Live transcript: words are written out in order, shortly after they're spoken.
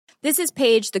This is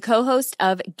Paige, the co-host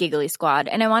of Giggly Squad,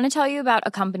 and I want to tell you about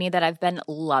a company that I've been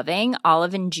loving,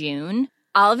 Olive & June.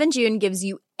 Olive & June gives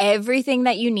you everything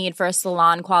that you need for a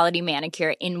salon-quality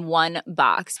manicure in one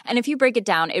box. And if you break it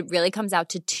down, it really comes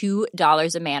out to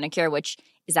 $2 a manicure, which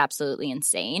is absolutely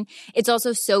insane. It's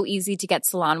also so easy to get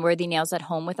salon-worthy nails at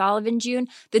home with Olive & June.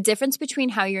 The difference between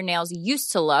how your nails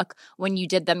used to look when you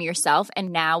did them yourself and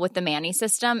now with the Mani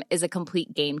system is a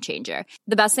complete game changer.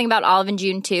 The best thing about Olive &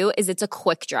 June, too, is it's a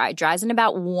quick dry. Dries in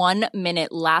about 1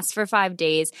 minute, lasts for 5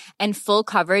 days, and full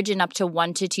coverage in up to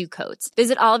 1 to 2 coats.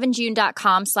 Visit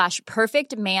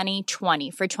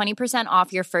oliveandjune.com/perfectmani20 for 20%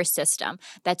 off your first system.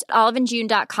 That's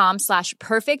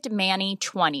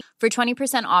oliveandjune.com/perfectmani20 for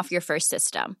 20% off your first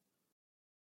system.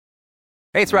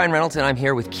 Hey, it's Ryan Reynolds, and I'm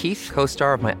here with Keith,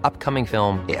 co-star of my upcoming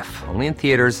film, If, only in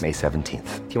theaters May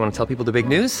 17th. Do you want to tell people the big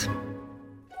news?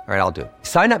 All right, I'll do it.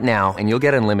 Sign up now and you'll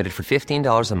get unlimited for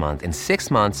 $15 a month and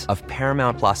 6 months of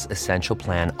Paramount Plus Essential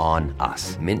Plan on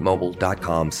us.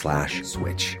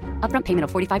 MintMobile.com/switch. Upfront payment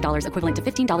of $45 equivalent to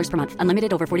 $15 per month.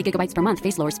 Unlimited over 40 gigabytes per month.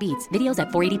 Face lower speeds. Videos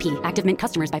at 480p. Active Mint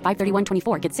customers by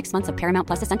 531.24 get 6 months of Paramount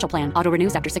Plus Essential Plan. Auto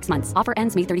renews after 6 months. Offer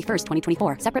ends May 31st,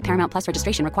 2024. Separate Paramount Plus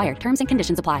registration required. Terms and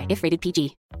conditions apply if rated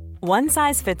PG. One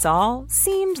size fits all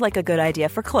seemed like a good idea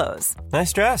for clothes.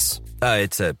 Nice dress.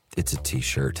 It's a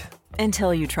t-shirt.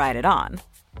 Until you tried it on.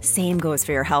 Same goes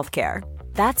for your healthcare.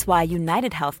 That's why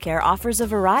United Healthcare offers a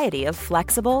variety of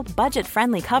flexible,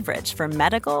 budget-friendly coverage for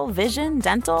medical, vision,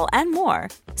 dental, and more.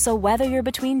 So whether you're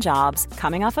between jobs,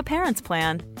 coming off a parent's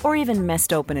plan, or even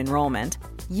missed open enrollment,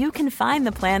 you can find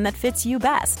the plan that fits you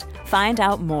best. Find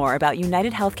out more about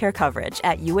United Healthcare coverage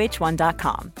at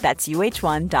uh1.com. That's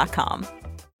uh1.com.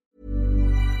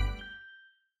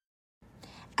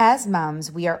 As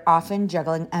moms, we are often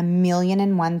juggling a million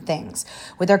and one things.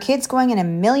 With our kids going in a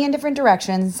million different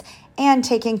directions and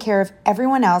taking care of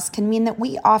everyone else can mean that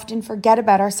we often forget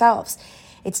about ourselves.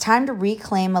 It's time to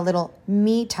reclaim a little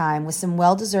me time with some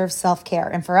well-deserved self-care.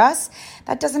 And for us,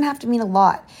 that doesn't have to mean a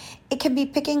lot. It can be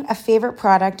picking a favorite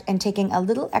product and taking a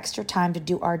little extra time to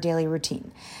do our daily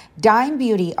routine. Dime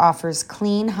Beauty offers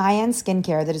clean, high-end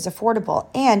skincare that is affordable,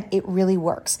 and it really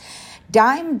works.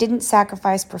 Dime didn't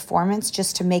sacrifice performance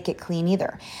just to make it clean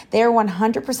either. They are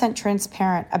 100%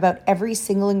 transparent about every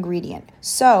single ingredient,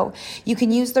 so you can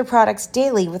use their products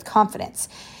daily with confidence.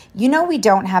 You know we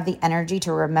don't have the energy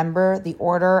to remember the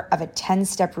order of a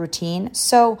 10-step routine,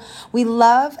 so we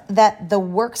love that the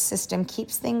work system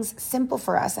keeps things simple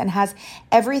for us and has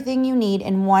everything you need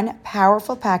in one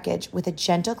powerful package with a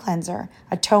gentle cleanser,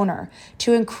 a toner,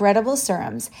 2 incredible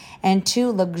serums, and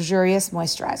 2 luxurious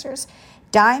moisturizers.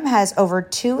 Dime has over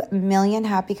 2 million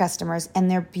happy customers, and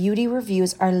their beauty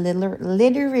reviews are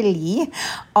literally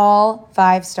all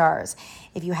 5 stars.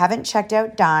 If you haven't checked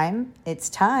out Dime, it's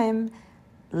time.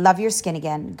 Love your skin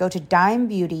again. Go to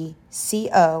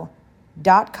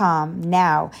dimebeautyco.com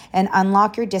now and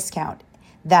unlock your discount.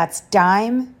 That's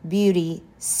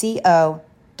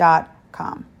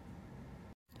dimebeautyco.com.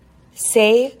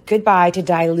 Say goodbye to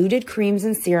diluted creams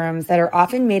and serums that are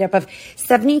often made up of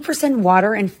 70%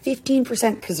 water and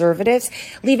 15% preservatives,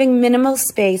 leaving minimal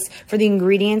space for the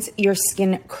ingredients your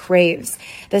skin craves.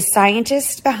 The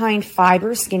scientists behind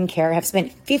Fiber Skincare have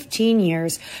spent 15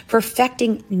 years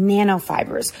perfecting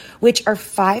nanofibers, which are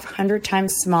 500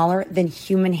 times smaller than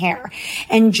human hair.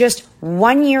 And just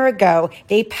 1 year ago,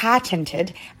 they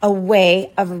patented a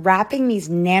way of wrapping these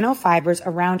nanofibers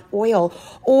around oil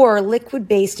or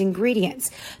liquid-based ingredients.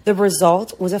 The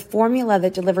result was a formula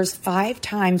that delivers 5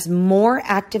 times more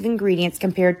active ingredients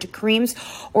compared to creams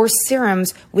or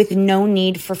serums with no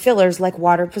need for fillers like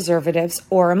water preservatives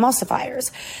or emulsifiers.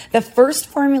 The first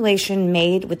formulation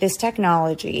made with this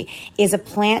technology is a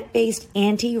plant-based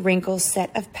anti-wrinkle set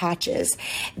of patches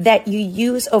that you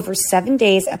use over 7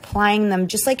 days, applying them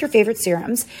just like your favorite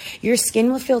serums. Your skin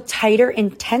will feel tighter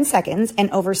in 10 seconds, and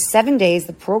over 7 days,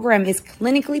 the program is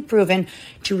clinically proven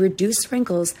to reduce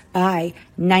wrinkles by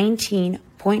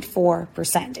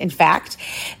 19.4%. In fact,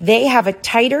 they have a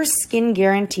tighter skin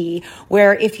guarantee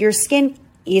where if your skin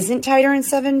isn't tighter in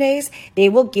 7 days, they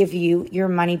will give you your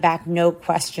money back, no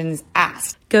questions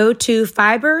asked. Go to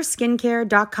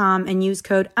fiberskincare.com and use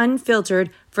code UNFILTERED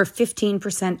for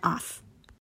 15% off.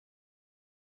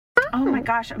 Oh my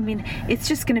gosh, I mean, it's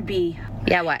just going to be...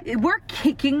 Yeah, what? We're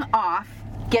kicking off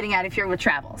getting out of here with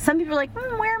travel. Some people are like,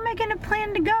 where am I going to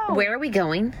plan to go? Where are we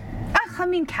going?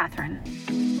 Catherine.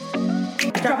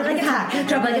 Drop it like it's hot,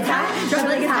 drop it like it's hot, drop it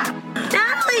like it's hot.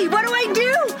 Natalie, what do I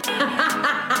do?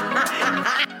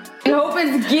 I hope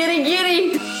it's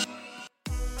giddy.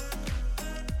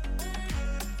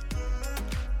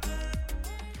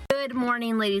 Good Good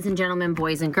morning, ladies and gentlemen,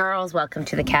 boys and girls. Welcome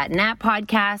to the Cat and Nat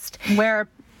podcast. Where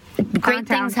great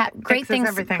things happen. Great things.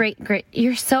 Everything. Great.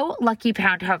 You're so lucky.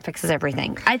 Pound Town fixes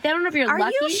everything. I don't know if you're lucky.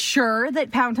 Are you sure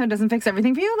that Pound Town doesn't fix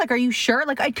everything for you? Like, are you sure?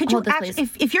 Like, could you Hold this, actually,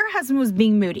 please. if your husband was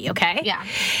being moody, okay? Yeah.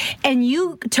 And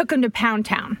you took him to Pound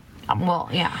Town, Well,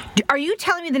 yeah. are you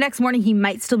telling me the next morning he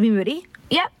might still be moody?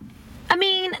 Yep. I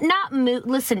mean, not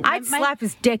listen. I'd slap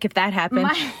his dick if that happened.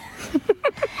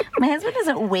 My husband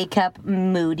doesn't wake up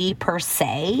moody per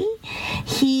se.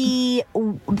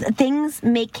 Things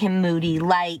make him moody,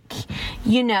 like,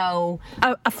 you know,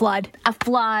 a flood,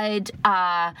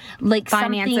 like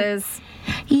finances.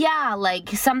 Something, yeah, like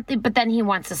something. But then he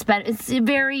wants to spend. It's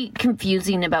very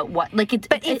confusing about what, like it's.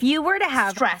 But if you were to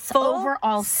have stress, full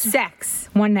overall sex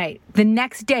one night, the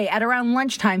next day at around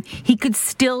lunchtime, he could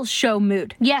still show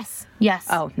mood. Yes.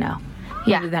 Oh no.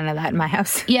 Yeah. None of that in my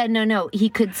house. Yeah, no. He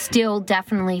could still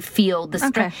definitely feel the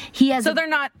stress. Okay. He has. So they're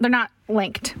not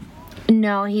linked.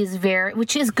 No, he's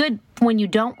which is good when you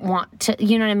don't want to,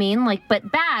 you know what I mean? Like, but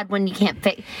bad when you can't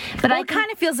fix. But It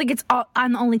kind of feels like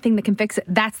I'm the only thing that can fix it.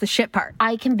 That's the shit part.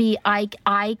 I can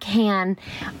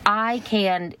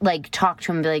like talk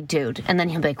to him and be like, dude, and then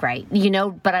he'll be like, right, you know,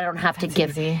 but I don't have to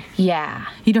give. Easy. Yeah.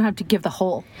 You don't have to give the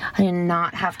whole. I do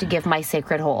not have to give my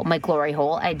sacred hole, my glory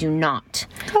hole. I do not.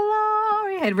 Glory.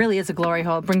 It really is a glory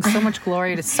hole. It brings so much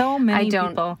glory to so many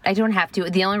people. I don't have to.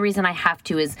 The only reason I have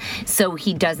to is so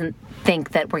he doesn't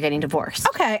think that we're getting divorced.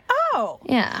 Okay. Oh.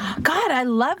 Yeah. God, I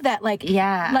love that. Like,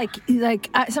 yeah. Like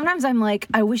sometimes I'm like,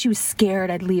 I wish he was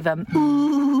scared I'd leave him.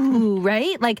 Ooh,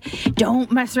 right? Like,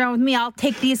 don't mess around with me. I'll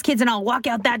take these kids and I'll walk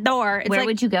out that door. It's Where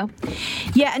would you go?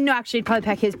 Yeah, no, actually, I'd probably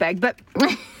pack his bag, but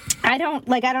I don't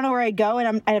know where I'd go,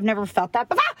 and I've never felt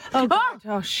that.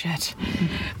 Oh, shit.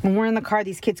 When we're in the car,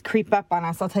 these kids creep up on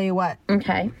us, I'll tell you what.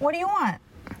 Okay. What do you want?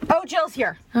 Oh, Jill's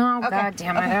here. Oh, okay. God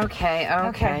damn it.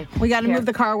 Okay. We got to move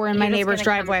the car. We're in my neighbor's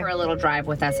driveway. Come for a little drive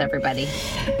with us, everybody.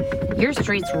 Your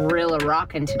street's really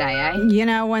rocking today, eh? You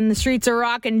know, when the streets are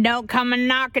rocking, don't come and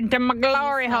knock into my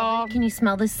glory hole. Can you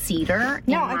smell the cedar?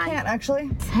 No, I can't, actually.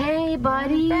 Hey,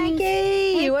 buddy. Frankie,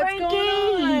 hey, what's Frankie.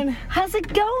 going on? How's it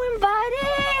going, buddy?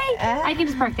 I can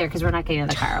just park there because we're not getting in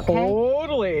the car, okay?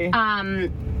 Totally.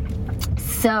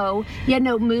 So, yeah,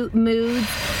 no, moods.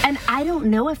 And I don't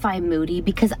know if I'm moody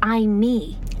because I'm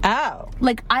me. Oh.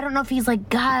 Like, I don't know if he's like,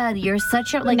 God, you're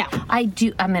such a, like, no. I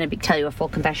do, I'm going to tell you a full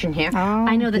confession here. Oh,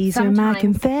 I know that these sometimes are my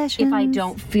confessions. if I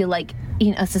don't feel like,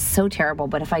 you know, this is so terrible,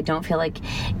 but if I don't feel like,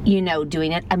 you know,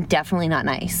 doing it, I'm definitely not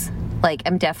nice. Like,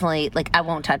 I'm definitely, like, I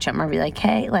won't touch him or be like,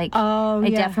 hey, like, I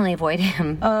definitely avoid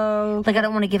him. Oh. Like, I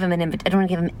don't want to give him I don't want to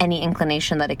give him any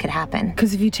inclination that it could happen.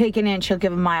 Because if you take an inch, he'll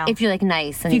give a mile. If you're, like,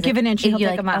 nice. And if you give an inch, he'll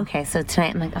take a mile. Okay, so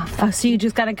tonight I'm like, oh, fuck. Oh, so you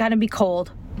just gotta be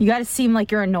cold. You gotta seem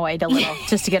like you're annoyed a little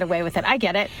just to get away with it. I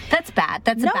get it. That's bad.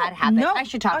 That's a bad habit. No, I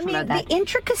should talk to him about that. The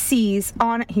intricacies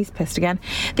on he's pissed again.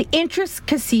 The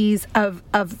intricacies of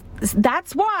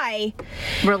that's why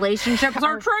relationships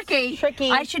are tricky. Tricky.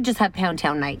 I should just have Pound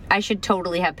Town night. I should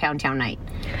totally have Pound Town night.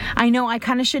 I know. I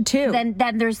kind of should too. Then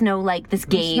there's no like this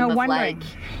game no of wondering.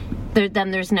 like. Then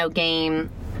there's no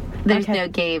game. There's no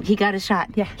game. He got a shot.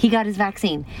 Yeah. He got his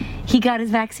vaccine.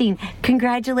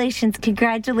 Congratulations.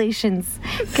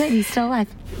 Good. He's still alive.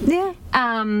 Yeah.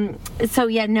 So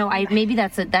yeah. No. Maybe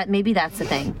that's the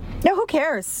thing. No. Who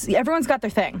cares? Everyone's got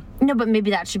their thing. No, but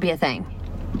maybe that should be a thing.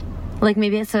 Like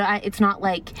maybe it's not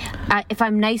like if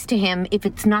I'm nice to him, if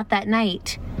it's not that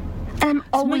night, and I'm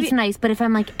always nice, but if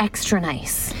I'm like extra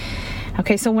nice.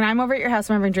 Okay, so when I'm over at your house,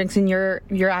 I'm having drinks, and you're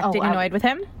acting annoyed with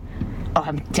him. Oh,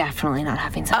 I'm definitely not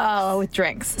having sex. Oh, with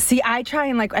drinks. See, I try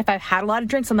and like if I've had a lot of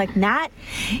drinks, I'm like, Nat,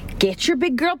 get your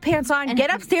big girl pants on, and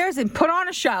get upstairs and put on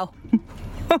a show.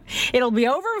 It'll be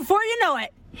over before you know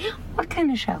it. What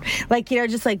kind of show? Like, you know,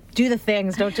 just like do the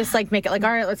things. Don't just like make it like,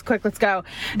 all right, let's go. It's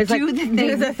do like the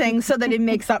do the things so that it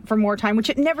makes up for more time, which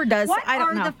it never does. What I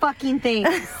don't know. the fucking things?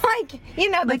 Like, you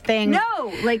know, the things.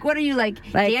 No, like what are you like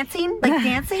dancing? Like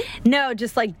dancing? No,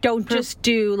 just like don't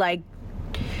do the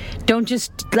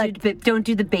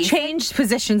basic. Change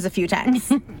positions a few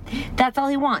times. That's all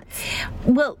he wants.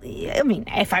 Well, I mean,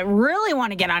 if I really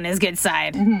want to get on his good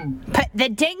side, put the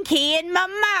dinky in my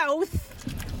mouth.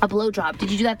 A blowjob.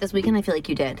 Did you do that this weekend? I feel like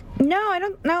you did. No, I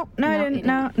don't. No, I didn't.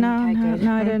 No,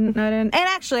 I didn't. And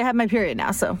actually, I have my period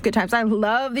now, so good times. I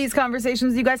love these conversations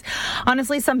with you guys.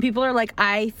 Honestly, some people are like,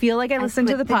 I feel like I listen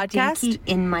to the podcast. Dinky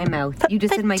in my mouth. Put You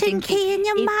just said my dinky in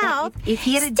your mouth. If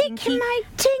he had a dinky, stick my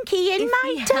dinky in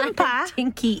my dumper.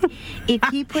 Dinky. If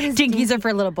he put his Dinkies are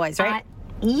for little boys, right?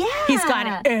 Yeah. He's got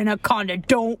an anaconda.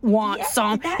 Don't want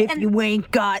some if you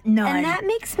ain't got none. And that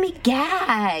makes me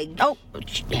gag. Oh,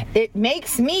 it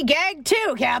makes me gag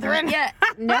too, Catherine. Yeah,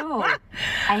 no.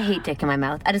 I hate dick in my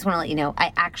mouth. I just want to let you know.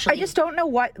 I just don't know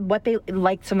what they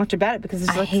like so much about it because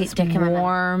it's like this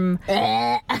warm,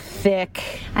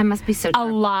 thick. I must be so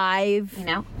alive. You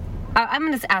know? I'm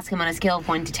going to ask him on a scale of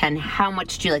 1 to 10, how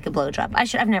much do you like a blowjob?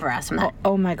 I've never asked him that.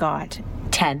 Oh my God.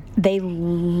 10. They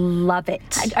love it.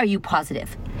 Are you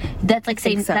positive? That's like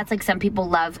saying that's like some people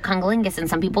love cunnilingus and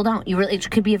some people don't. It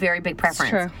could be a very big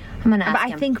preference. It's true. I'm gonna ask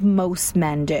him. I think most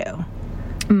men do.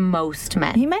 Most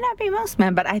men. He might not be most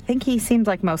men, but I think he seems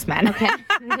like most men. Okay.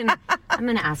 I'm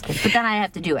gonna ask him, but then I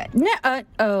have to do it. No.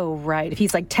 Oh, right. If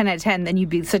he's like 10 out of 10, then you'd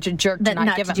be such a jerk to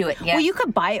not give him. Do it. Yeah. Well, you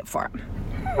could buy it for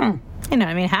him. You know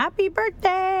what I mean? Happy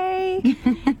birthday.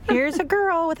 Here's a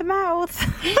girl with a mouth.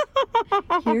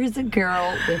 Here's a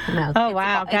girl with a mouth. Oh,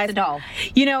 wow, guys. It's a doll.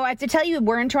 You know, I have to tell you,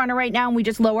 we're in Toronto right now, and we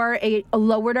just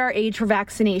lowered our age for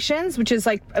vaccinations, which is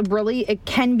like it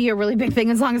can be a really big thing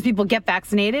as long as people get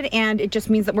vaccinated, and it just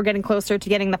means that we're getting closer to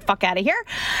getting the fuck out of here.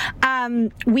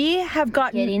 We have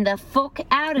gotten... Getting the fuck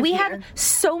out of here. We have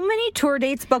so many tour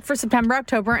dates booked for September,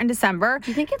 October, and December.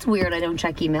 Do you think it's weird I don't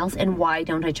check emails? And why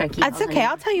don't I check emails? That's okay.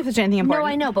 I'll tell you if there's anything important.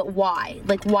 No, I know, but why?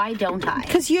 Like, why don't I?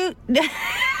 Because you...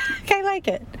 I like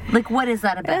it. Like, what is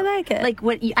that about? I like it.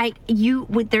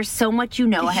 Like, there's so much you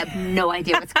know, I have no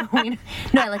idea what's going on.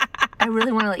 No, I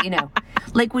really want to let you know.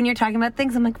 Like, when you're talking about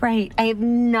things, I'm like, right, I have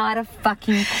not a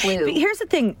fucking clue. But here's the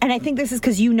thing, and I think this is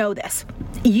because you know this.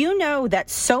 You know that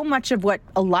so much of what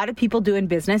a lot of people do in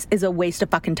business is a waste of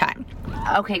fucking time.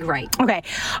 Okay, great. Okay.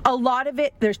 A lot of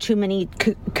it, there's too many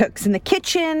cooks in the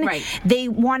kitchen. Right. They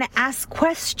want to ask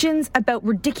questions about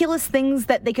ridiculous things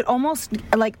that they could almost,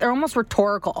 they're almost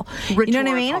rhetorical. You know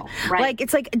what I mean? Right. Like,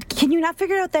 it's like, can you not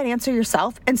figure out that answer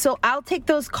yourself? And so I'll take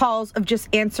those calls of just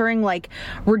answering,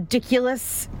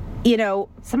 ridiculous...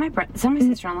 So my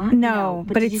sister-in-law? No,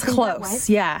 but it's close.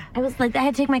 Yeah. I was like, I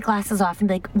had to take my glasses off and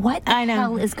be like, what the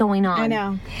hell is going on? I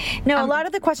know. No, a lot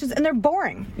of the questions, and they're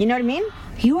boring. You know what I mean?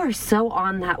 You are so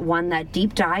on that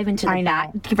deep dive into the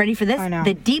back. Get ready for this? I know.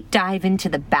 The deep dive into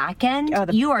the back end.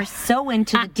 You are so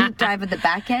into the deep dive of the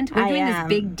back end. We're doing this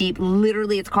big, deep,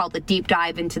 literally it's called the deep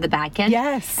dive into the back end.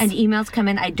 Yes. And emails come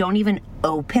in, I don't even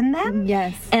open them.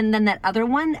 Yes. And then that other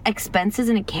one, expenses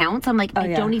and accounts, I'm like, I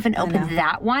don't even open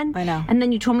that one. I know. And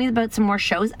then you told me about some more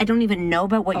shows. I don't even know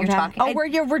about what you're talking about.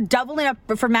 Oh, we're doubling up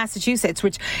for Massachusetts,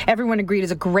 which everyone agreed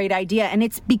is a great idea. And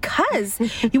it's because,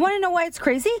 you want to know why it's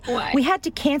crazy? Why? We had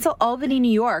to cancel Albany,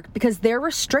 New York, because their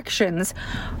restrictions,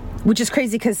 which is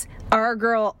crazy because our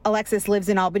girl Alexis lives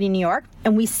in Albany, New York,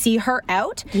 and we see her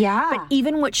out. Yeah. But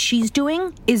even what she's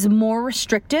doing is more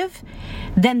restrictive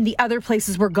than the other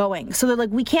places we're going. So they're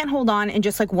like, we can't hold on and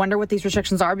just wonder what these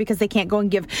restrictions are because they can't go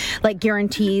and give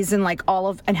guarantees and all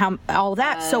of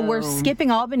that. So we're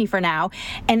skipping Albany for now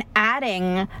and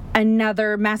adding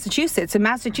another Massachusetts. And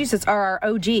Massachusetts are our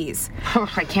OGs.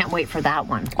 Oh, I can't wait for that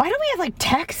one. Why don't we have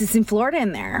Texas and Florida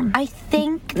in there? I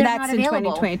think they're That's not available.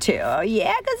 in 2022. Oh,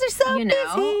 yeah, because they're so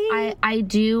busy.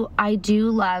 I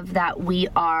do love that we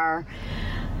are.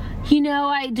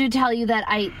 I do tell you that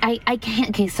I can't.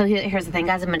 Okay, so here's the thing,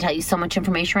 guys. I'm going to tell you so much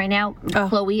information right now. Oh.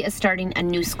 Chloe is starting a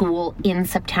new school in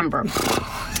September.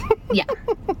 Yeah.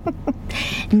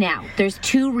 Now, there's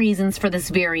 2 reasons for this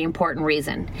very important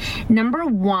reason. Number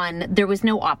 1, there was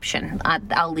no option.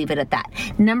 I'll leave it at that.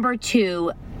 Number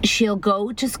 2, she'll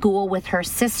go to school with her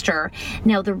sister.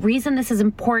 Now, the reason this is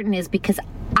important is because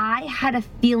I had a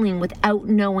feeling without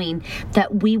knowing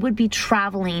that we would be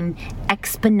traveling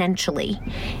exponentially.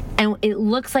 And it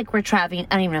looks like we're traveling,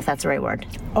 I don't even know if that's the right word.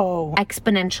 Oh.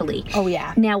 Exponentially. Oh,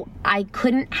 yeah. Now, I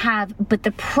couldn't have, but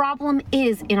the problem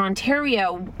is in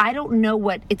Ontario, I don't know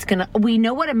what we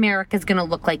know what America's going to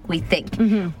look like, we think.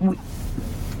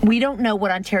 Mm-hmm. We don't know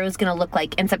what Ontario is going to look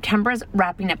like, and September is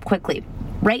wrapping up quickly.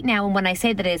 Right now, and when I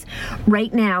say that is,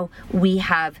 right now, we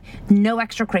have no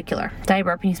extracurricular. Did I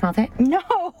burp and you smelled it? No,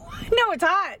 it's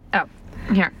hot. Oh,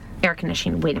 here. Air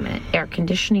conditioning. Wait a minute. Air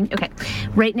conditioning. Okay.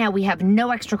 Right now we have no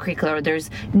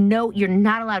extracurricular. You're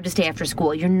not allowed to stay after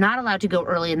school. You're not allowed to go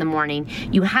early in the morning.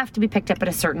 You have to be picked up at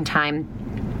a certain time.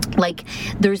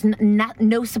 There's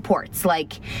no supports.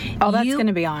 That's going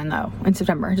to be on, though, in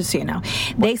September, just so you know.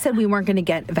 They said we weren't going to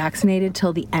get vaccinated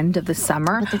till the end of the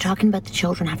summer. But they're talking about the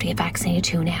children have to get vaccinated,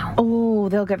 too, now. Oh,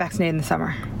 they'll get vaccinated in the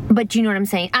summer. But do you know what I'm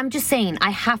saying? I'm just saying,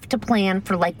 I have to plan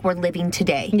for we're living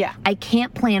today. Yeah. I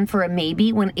can't plan for a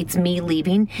maybe when it's me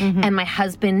leaving, and my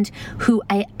husband, who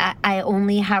I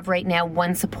only have right now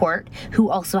one support, who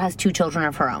also has 2 children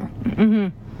of her own.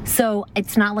 Mm-hmm. So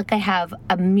it's not like I have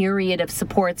a myriad of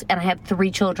supports and I have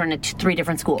 3 children at 3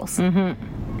 different schools.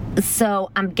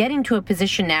 So I'm getting to a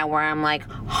position now where I'm like,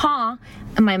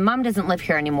 and my mom doesn't live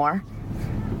here anymore.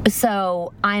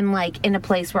 So I'm like in a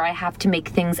place where I have to make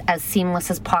things as seamless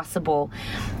as possible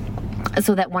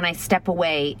so that when I step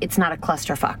away, it's not a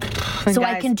clusterfuck. So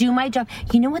I can do my job.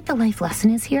 You know what the life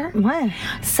lesson is here? What?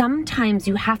 Sometimes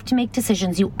you have to make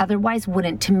decisions you otherwise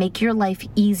wouldn't to make your life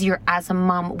easier as a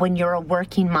mom when you're a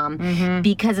working mom.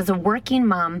 Because as a working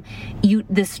mom,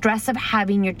 the stress of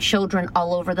having your children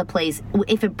all over the place,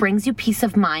 if it brings you peace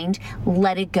of mind,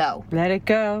 let it go. Let it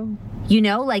go. You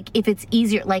know, like if it's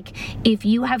easier, like if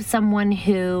you have someone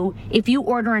who, if you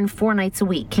order in 4 nights a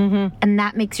week and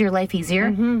that makes your life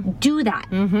easier, do that.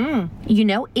 You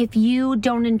know, if you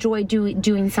don't enjoy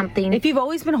doing something. If you've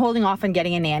always been holding off on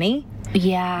getting a nanny.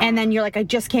 Yeah. And then you're like, I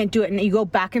just can't do it. And you go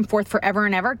back and forth forever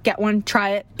and ever. Get one,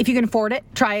 try it. If you can afford it,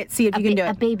 try it. See if you can do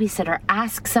it. A babysitter.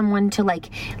 Ask someone to, like,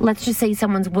 let's just say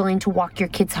someone's willing to walk your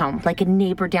kids home, like a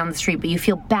neighbor down the street, but you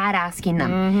feel bad asking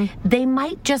them. They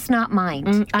might just not mind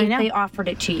if they offered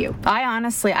it to you. I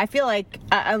honestly, I feel like,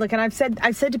 look, and I've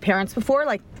said to parents before,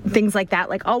 like, things like that,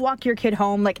 like, I'll walk your kid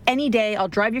home, like, any day, I'll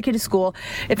drive your kid to school.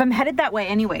 If I'm headed that way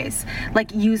anyways,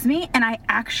 like, use me, and I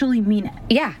actually mean it.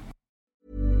 Yeah.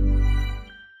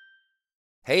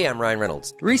 Hey, I'm Ryan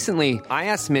Reynolds. Recently, I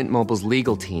asked Mint Mobile's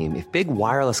legal team if big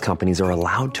wireless companies are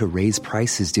allowed to raise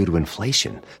prices due to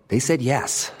inflation. They said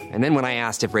yes. And then when I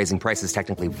asked if raising prices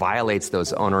technically violates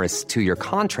those onerous 2-year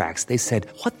contracts, they said,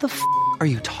 what the f*** are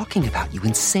you talking about, you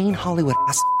insane Hollywood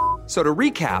ass f- So to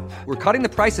recap, we're cutting the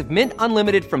price of Mint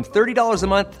Unlimited from $30 a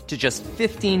month to just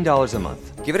 $15 a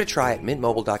month. Give it a try at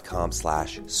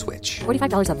mintmobile.com/switch.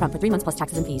 $45 up front for 3 months plus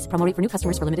taxes and fees. Promo rate for new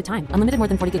customers for limited time. Unlimited more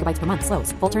than 40 gigabytes per month.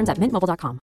 Slows full terms at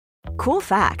mintmobile.com. Cool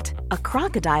fact, a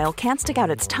crocodile can't stick out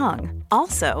its tongue.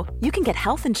 Also, you can get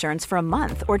health insurance for a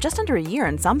month or just under a year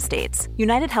in some states.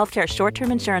 United Healthcare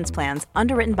short-term insurance plans,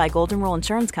 underwritten by Golden Rule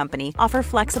Insurance Company, offer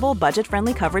flexible,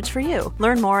 budget-friendly coverage for you.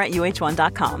 Learn more at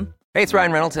uh1.com. Hey, it's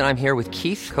Ryan Reynolds, and I'm here with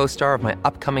Keith, co-star of my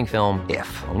upcoming film,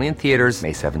 If, only in theaters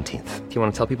May 17th. Do you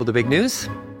want to tell people the big news?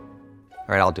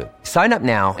 All right, I'll do it. Sign up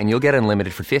now and you'll get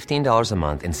unlimited for $15 a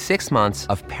month and 6 months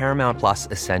of Paramount Plus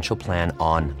Essential Plan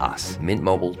on us.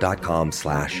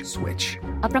 mintmobile.com/switch.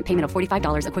 Upfront payment of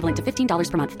 $45 equivalent to $15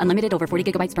 per month. Unlimited over 40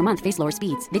 gigabytes per month. Face lower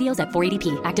speeds. Videos at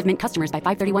 480p. Active Mint customers by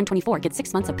 531.24 get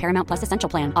 6 months of Paramount Plus Essential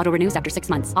Plan. Auto renews after 6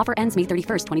 months. Offer ends May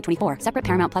 31st, 2024. Separate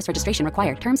Paramount Plus registration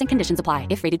required. Terms and conditions apply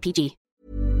if rated PG.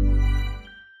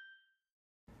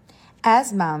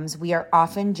 As moms, we are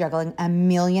often juggling a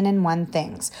million and one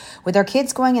things. With our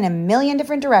kids going in a million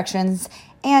different directions,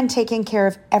 and taking care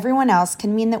of everyone else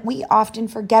can mean that we often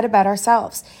forget about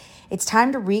ourselves. It's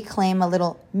time to reclaim a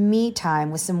little me time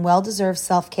with some well-deserved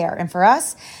self-care. And for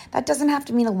us, that doesn't have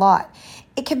to mean a lot.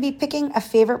 It can be picking a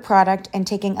favorite product and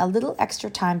taking a little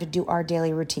extra time to do our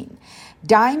daily routine.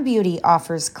 Dime Beauty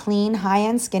offers clean,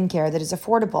 high-end skincare that is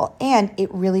affordable, and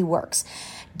it really works.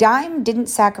 Dime didn't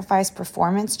sacrifice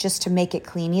performance just to make it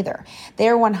clean either. They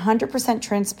are 100%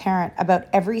 transparent about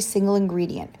every single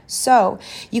ingredient, so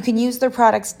you can use their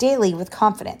products daily with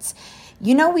confidence.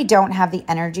 You know we don't have the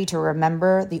energy to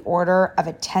remember the order of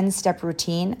a 10-step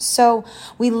routine, so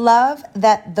we love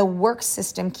that the work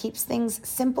system keeps things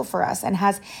simple for us and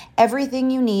has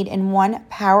everything you need in one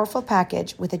powerful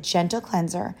package with a gentle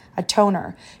cleanser, a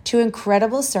toner, 2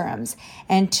 incredible serums,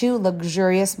 and 2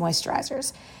 luxurious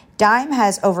moisturizers. Dime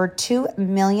has over 2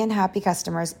 million happy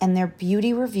customers, and their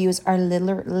beauty reviews are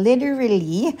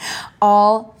literally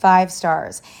all 5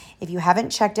 stars. If you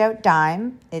haven't checked out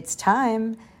Dime, it's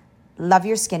time. Love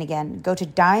your skin again. Go to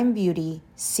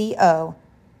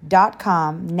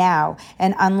dimebeautyco.com now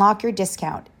and unlock your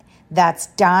discount. That's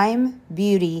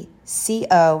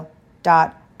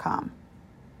dimebeautyco.com.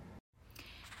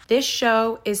 This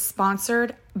show is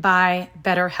sponsored by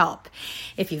BetterHelp.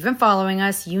 If you've been following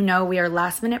us, you know we are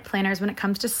last-minute planners when it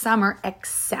comes to summer,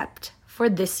 except for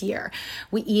this year.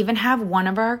 We even have one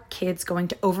of our kids going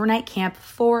to overnight camp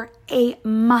for a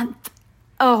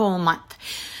whole month.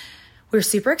 We're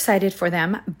super excited for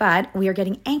them, but we are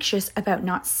getting anxious about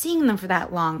not seeing them for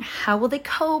that long. How will they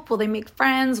cope? Will they make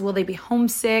friends? Will they be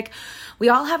homesick? We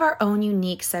all have our own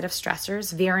unique set of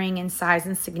stressors, varying in size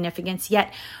and significance,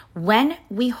 yet when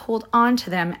we hold on to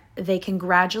them, they can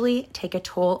gradually take a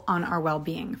toll on our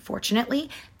well-being. Fortunately,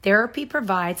 therapy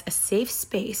provides a safe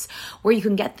space where you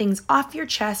can get things off your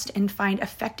chest and find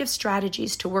effective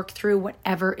strategies to work through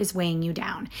whatever is weighing you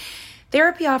down.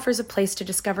 Therapy offers a place to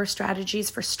discover strategies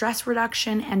for stress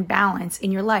reduction and balance in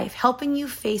your life, helping you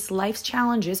face life's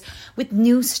challenges with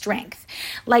new strength.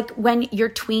 Like when your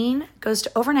tween goes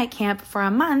to overnight camp for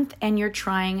a month and you're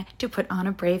trying to put on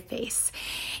a brave face.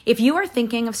 If you are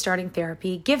thinking of starting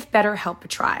therapy, give BetterHelp a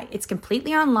try. It's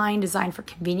completely online, designed for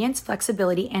convenience,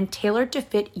 flexibility, and tailored to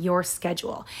fit your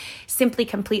schedule. Simply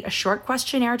complete a short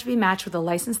questionnaire to be matched with a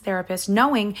licensed therapist,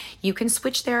 knowing you can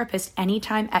switch therapists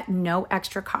anytime at no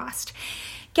extra cost.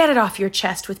 Get it off your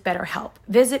chest with BetterHelp.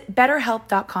 Visit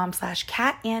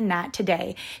betterhelp.com/catandnat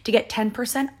today to get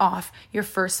 10% off your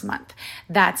first month.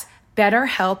 That's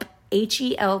BetterHelp,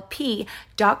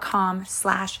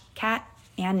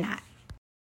 HELP.com/catandnat.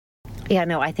 Yeah,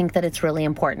 no, I think that it's really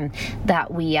important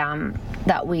that we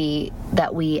actually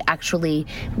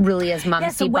really as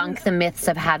moms debunk the myths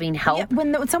of having help. Yeah,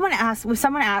 when someone asks, when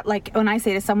I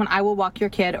say to someone, I will walk your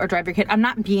kid or drive your kid, I'm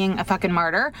not being a fucking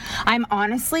martyr. I'm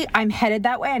headed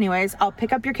that way anyways. I'll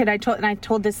pick up your kid. I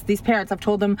told these parents, I've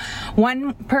told them,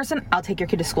 one person, I'll take your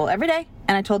kid to school every day.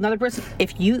 And I told another person,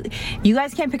 if you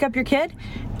guys can't pick up your kid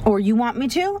or you want me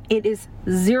to, it is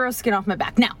zero skin off my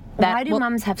back. Now, why do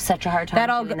moms have such a hard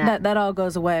time doing that? That all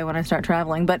goes away when I start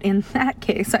traveling. But in that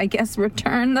case, I guess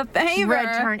return the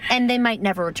favor. And they might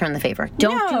never return the favor.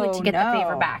 Don't do it to get the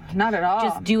favor back. Not at all.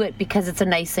 Just do it because it's a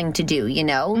nice thing to do, you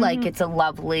know? Mm-hmm. Like, it's a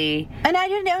lovely... And I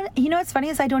didn't know... You know what's funny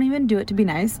is I don't even do it to be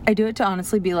nice. I do it to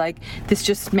honestly be like, this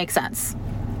just makes sense.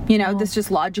 You know, this just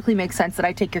logically makes sense that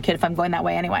I take your kid if I'm going that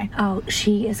way anyway. Oh,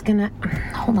 she is gonna...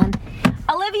 Hold on.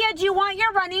 Olivia, do you want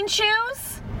your running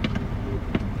shoes?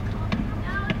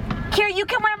 Here, you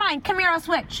can wear mine. Come here, I'll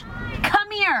switch.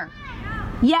 Come here.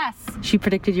 Yes. She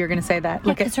predicted you were going to say that.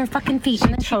 Look at her fucking feet.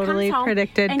 She totally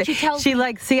predicted. And I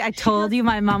told you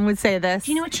my mom would say this.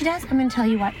 Do you know what she does? I'm going to tell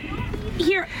you what.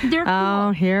 Here, they're cool.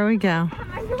 Oh, here we go.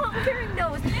 I'm not wearing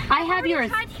those. I have yours.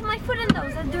 I tried to keep my foot in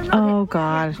those. And they're not. Oh,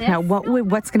 God. Now,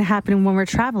 what's going to happen when we're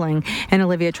traveling and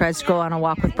Olivia tries to go on a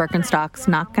walk with Birkenstocks?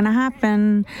 Not going to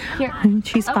happen. Here.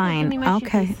 She's fine.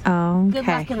 Okay.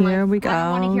 Here we go. I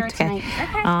don't want to hear it tonight.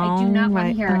 Okay. I do not want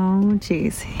to hear it. Oh,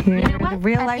 jeez. Here, you know what?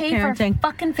 Real life parenting. For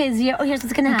fucking physio. Oh, here's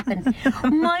what's going to happen.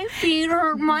 My feet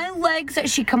hurt. My legs.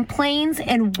 She complains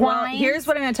and whines. Well, here's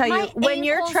what I'm going to tell you.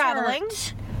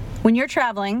 When you're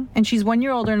traveling, and she's 1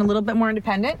 year older and a little bit more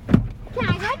independent. Yeah,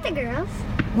 I like the girls.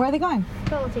 Where are they going?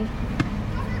 Bubble tea.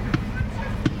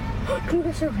 Can you go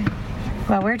surfing?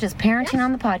 Well, we're just parenting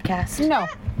on the podcast. No.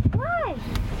 Why?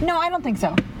 No, I don't think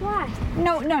so. Why?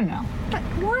 No. But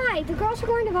why? The girls are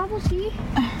going to bubble tea.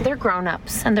 They're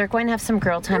grown-ups, and they're going to have some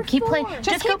girl time. Keep playing.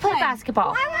 Just go play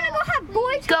basketball. I want to go have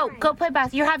boy time. Go play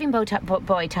basketball. You're having boy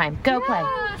time. Go play.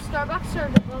 Starbucks or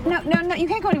No. You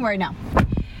can't go anywhere right now.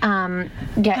 A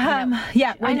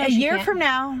year from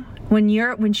now,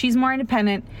 when she's more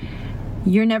independent,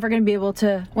 you're never going to be able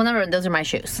to. Well, number one, those are my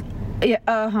shoes.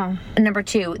 Yeah. Number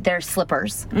two, they're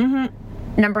slippers. Mm-hmm.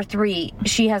 Number three,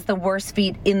 she has the worst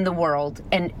feet in the world,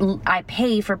 and I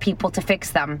pay for people to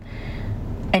fix them.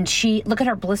 And look at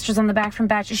her blisters on the back from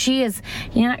Batch. She is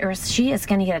going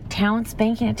to get a town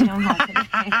spanking at town hall today.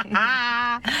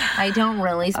 I don't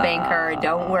really spank her.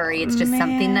 Don't worry. It's just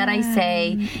something that I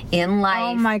say in life.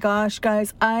 Oh my gosh,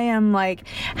 guys. I am like,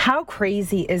 how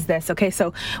crazy is this? Okay,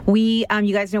 so we,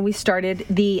 you guys know we started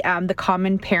the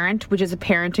Common Parent, which is a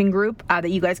parenting group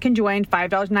that you guys can join.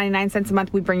 $5.99 a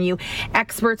month. We bring you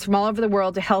experts from all over the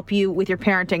world to help you with your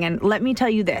parenting. And let me tell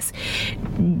you this.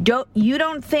 You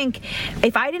don't think,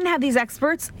 if I didn't have these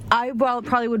experts, I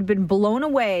probably would have been blown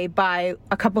away by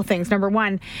a couple things. Number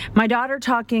one, my daughter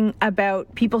talking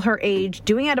about people her age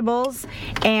doing edibles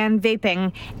and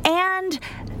vaping, and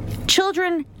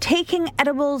children taking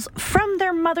edibles from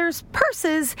their mother's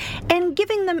purses and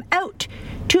giving them out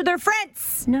to their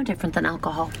friends. No different than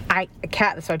alcohol.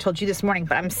 So I told you this morning,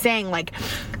 but I'm saying, like,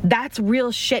 that's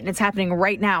real shit, and it's happening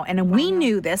right now. And we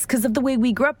knew this because of the way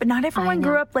we grew up, but not everyone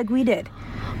grew up like we did.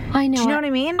 I know. Do you know what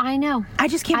I mean? I know. I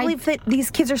just can't believe that these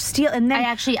kids are stealing. And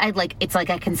then it's like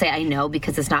I can say I know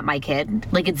because it's not my kid.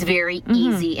 Like, it's very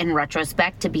easy in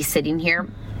retrospect to be sitting here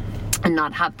and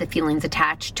not have the feelings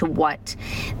attached to what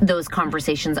those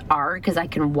conversations are, because I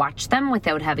can watch them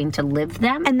without having to live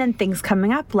them. And then things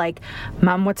coming up like,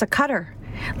 Mom, what's a cutter?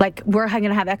 Like, we're going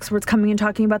to have experts coming and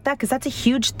talking about that, because that's a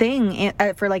huge thing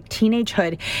for like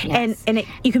teenagehood. Yes. And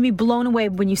you can be blown away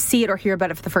when you see it or hear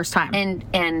about it for the first time.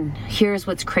 And here's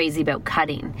what's crazy about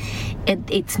cutting.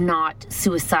 It's not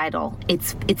suicidal.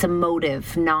 It's a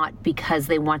motive, not because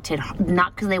they want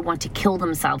to kill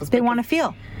themselves. They want to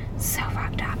feel. So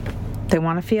fucked up. They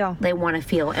want to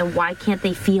feel. And why can't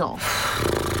they feel?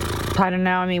 I don't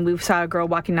know. I mean, we saw a girl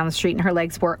walking down the street and her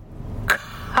legs were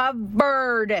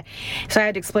covered. So I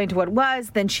had to explain to what it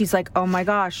was. Then she's like, oh my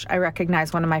gosh, I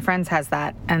recognize one of my friends has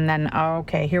that. And then,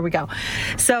 okay, here we go.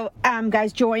 So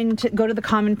guys, go to the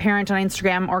Common Parent on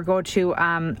Instagram, or go to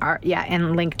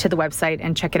and link to the website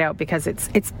and check it out, because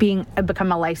it's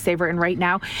become a lifesaver. And right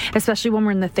now, especially when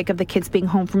we're in the thick of the kids being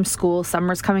home from school,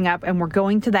 summer's coming up, and we're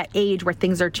going to that age where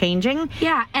things are changing.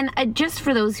 Yeah, and just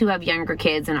for those who have younger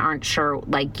kids and aren't sure,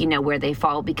 where they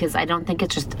fall, because I don't think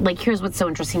it's just, here's what's so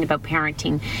interesting about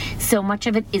parenting. So much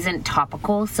of it isn't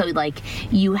topical. So,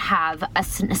 you have a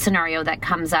scenario that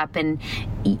comes up and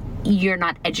you're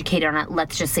not educated on it,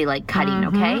 let's just say cutting,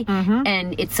 okay? Mm-hmm.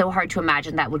 And it's so hard to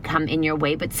imagine that would come in your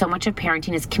way, but so much of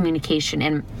parenting is communication.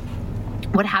 And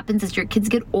what happens is your kids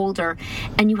get older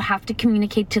and you have to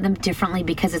communicate to them differently,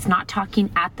 because it's not talking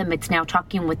at them, it's now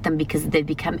talking with them, because they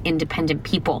become independent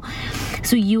people.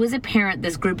 So you as a parent,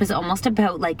 this group is almost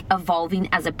about evolving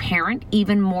as a parent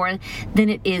even more than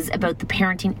it is about the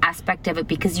parenting aspect of it,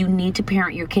 because you need to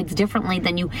parent your kids differently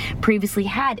than you previously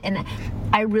had. And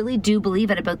I really do believe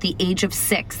at about the age of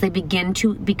 6, they begin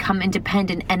to become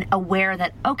independent and aware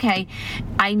that, okay,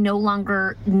 I no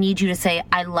longer need you to say,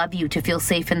 I love you to feel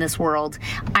safe in this world.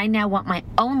 I now want my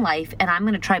own life, and I'm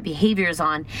going to try behaviors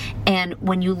on. And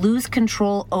when you lose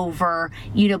control over,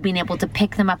 being able to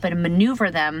pick them up and maneuver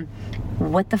them,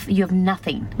 you have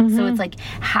nothing. Mm-hmm. So it's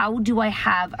how do I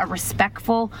have a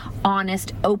respectful,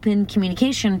 honest, open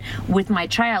communication with my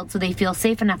child so they feel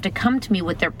safe enough to come to me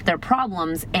with their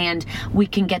problems, and we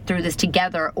can get through this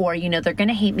together? Or they're going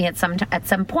to hate me at some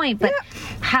point, but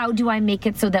how do I make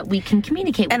it so that we can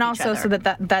communicate with each other? And also so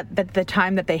that the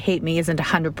time that they hate me isn't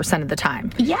 100% of the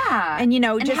time. Yeah. And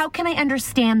and how can I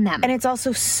understand them? And it's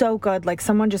also so good.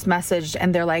 Someone just messaged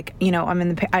and they're like,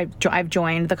 I've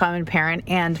joined the Common Parent,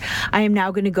 and I am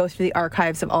now going to go through the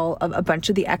archives of a bunch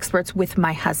of the experts with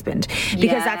my husband,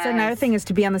 because that's another thing, is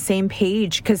to be on the same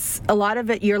page, because a lot of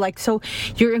it you're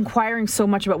you're inquiring so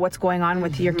much about what's going on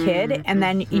with your kid, and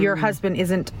then your husband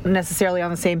isn't necessarily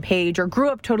on the same page or grew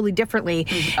up totally differently,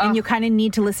 and you kind of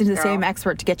need to listen to the same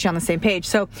expert to get you on the same page.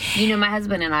 So my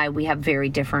husband and I, we have very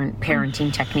different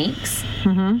parenting techniques.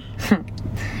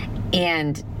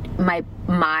 And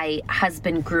my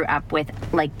husband grew up with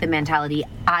the mentality,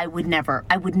 I would never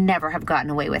have gotten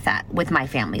away with that with my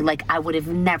family. I would have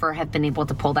never have been able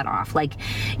to pull that off.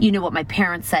 What my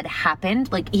parents said happened.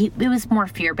 It was more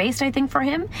fear-based, I think, for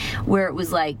him, where it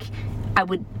was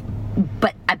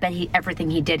but I bet everything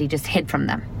he did, he just hid from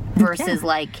them. Versus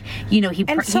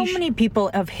many people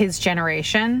of his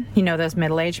generation, those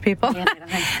middle-aged people,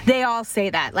 they all say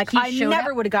that. I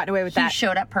never would have gotten away with that. He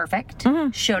showed up perfect.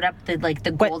 Mm-hmm. Showed up the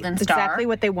golden star. Exactly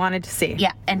what they wanted to see.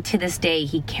 Yeah, and to this day,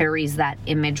 he carries that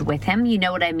image with him. You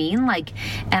know what I mean?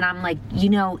 And I'm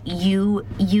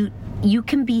you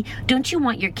can be, don't you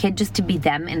want your kid just to be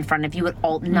them in front of you at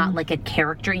all, not a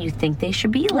character you think they should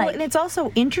be? Well, and it's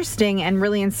also interesting and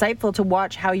really insightful to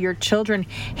watch how your children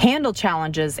handle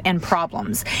challenges and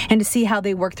problems, and to see how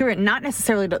they work through it, not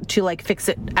necessarily to fix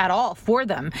it at all for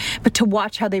them, but to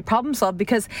watch how they problem solve,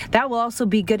 because that will also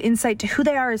be good insight to who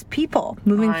they are as people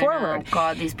moving forward.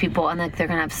 God, these people, and they're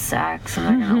gonna have sex,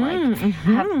 and they're gonna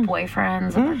have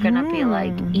boyfriends, and they're gonna be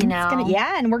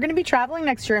and we're gonna be traveling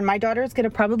next year, and my daughter is gonna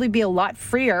probably be a lot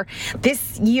freer.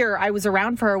 This year I was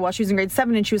around for her while she was in grade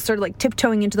 7, and she was sort of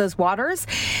tiptoeing into those waters.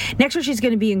 Next year she's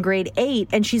going to be in grade 8,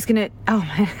 and she's going to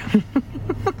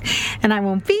and I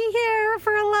won't be here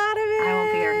for a lot of it. I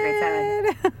won't be here in grade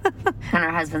 7. And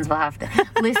our husbands will have to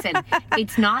listen.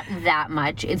 It's not that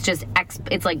much. It's just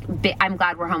I'm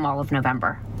glad we're home all of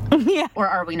November. Yeah. Or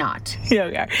are we not? Yeah,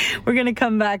 we are. We're going to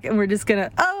come back, and we're just going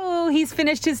to, he's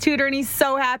finished his tutor, and he's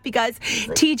so happy, guys.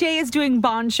 TJ is doing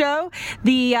Bond Show.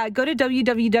 Go to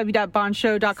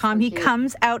www.bondshow.com. He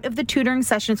comes out of the tutoring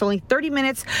session. It's only 30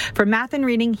 minutes for math and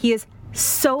reading. He is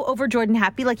so overjoyed and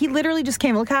happy. He literally just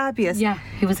came. Look how happy he is. Yeah,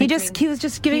 he was doing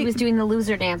the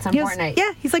loser dance on Fortnite.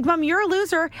 Yeah, he's like, Mom, you're a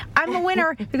loser. I'm a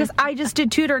winner because I just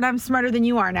did tutor and I'm smarter than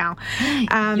you are now.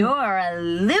 You're a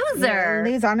loser.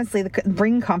 Please, honestly,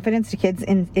 bring confidence to kids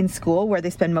in school where they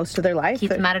spend most of their life. Keep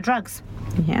them out of drugs.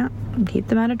 Yeah, keep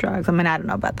them out of drugs. I don't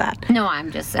know about that. No,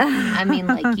 I'm just saying.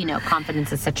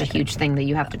 Confidence is such a huge thing that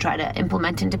you have to try to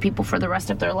implement into people for the rest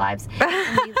of their lives.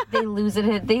 They lose it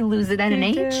at an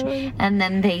age, and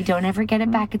then they don't ever get it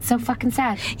back. It's so fucking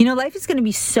sad. Life is going to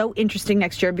be so interesting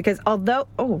next year because although,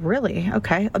 oh, really?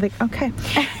 Okay. Okay.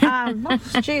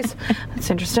 Jeez, that's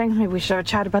interesting. Maybe we should have a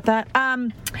chat about that.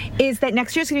 Is that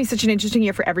next year's going to be such an interesting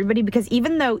year for everybody, because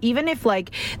even if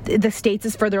like the States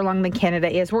is further along than Canada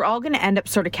is, we're all going to end up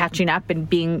sort of catching up and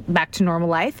being back to normal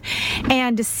life,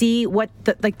 and to see what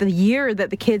the year that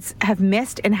the kids have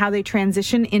missed and how they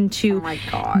transition into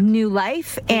new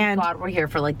life. Thank God we're here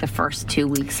for like the first 2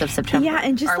 weeks of September. Yeah,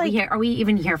 and just are we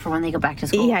even here for when they go back to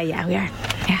school? Yeah, we are.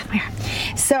 Yeah, we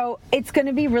are. So it's going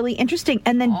to be really interesting.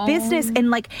 And then business and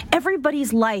like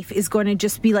everybody's life is going to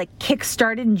just be like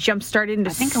kick-started and jump-started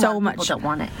into so much. People don't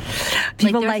want it.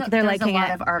 People there's a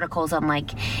lot of articles on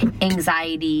like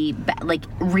anxiety, like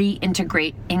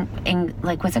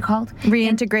like what's it called?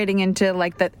 Reintegrating into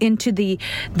like into the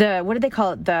what do they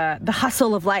call it? The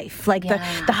hustle of life, like the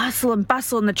hustle and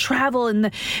bustle and the travel and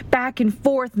the back and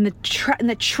forth and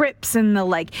the trips and the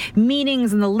like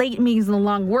meetings and the late meetings and the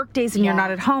long work days and you're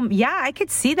not at home. Yeah, I could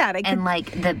see that. And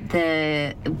like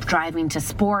the driving to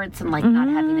sports and like not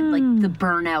having it, like the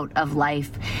burnout of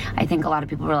life. I think a lot of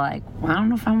people were like, well, I don't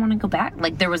know if I want to go back.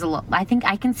 Like there was I think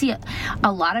I can see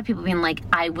a lot of people being like,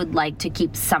 I would like to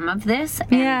keep some of this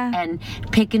and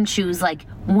pick and choose like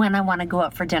when I want to go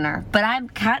out for dinner. But I'm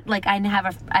like I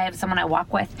have someone I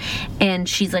walk with, and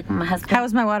she's like, my husband. How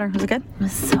was my water? Was it good? It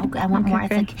was so good. I want more.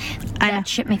 It's like that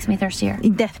shit makes me thirstier.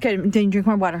 That's good. Then you drink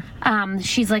more water.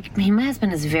 She's like, my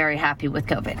husband is very happy with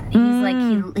COVID. He's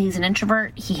like he's an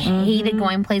introvert. He hated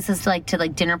going places to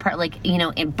dinner part, like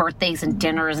in birthdays and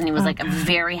dinners, and he was like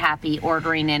very happy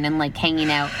ordering in and like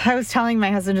hanging out. I was telling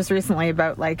my husband just recently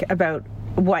about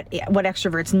what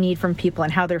extroverts need from people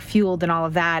and how they're fueled and all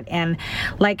of that, and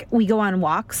like we go on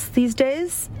walks these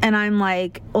days and I'm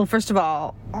like, well, first of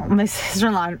all, my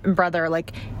sister-in-law and brother,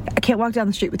 like, I can't walk down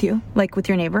the street with you, like with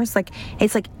your neighbors, like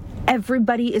it's like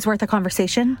everybody is worth a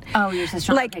conversation. Oh, your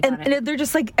sister. Like, and they're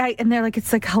just like, and they're like,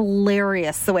 it's like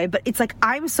hilarious the way, but it's like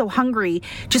I'm so hungry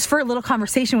just for a little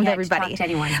conversation with everybody. To talk to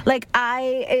anyone. Like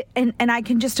and I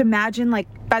can just imagine, like,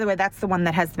 by the way, that's the one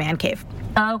that has the man cave.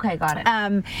 Oh, okay, got it.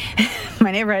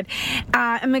 My neighborhood.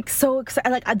 I'm like so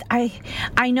excited. Like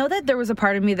I know that there was a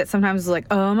part of me that sometimes was like,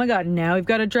 oh my God, now we've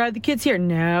got to drive the kids here.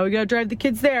 Now we got to drive the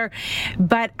kids there.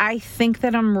 But I think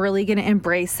that I'm really going to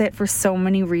embrace it for so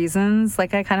many reasons.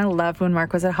 Like I kind of loved when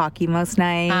Mark was at hockey most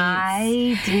nights.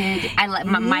 I did.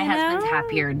 My husband's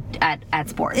happier at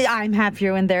sports. I'm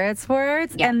happier when they're at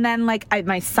sports. Yeah. And then like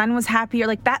my son was happier.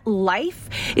 Like that life,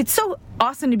 it's so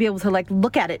awesome to be able to like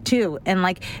look at it too and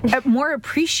like more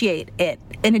appreciate it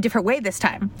in a different way this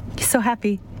time. So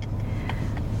happy.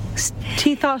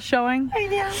 Teeth all showing. I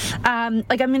know.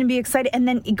 Like I'm going to be excited, and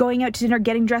then going out to dinner,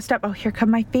 getting dressed up. Oh, here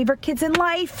come my favorite kids in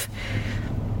life.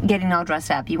 Getting all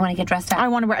dressed up. You want to get dressed up? I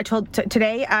want to wear. I told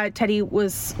today. Teddy we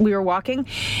were walking,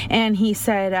 and he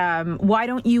said, "Why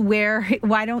don't you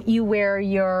wear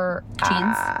your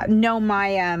jeans? No,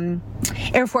 my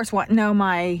Air Force One. No,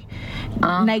 my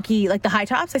Nike, like the high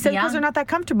tops." I said, "Because they're not that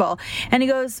comfortable." And he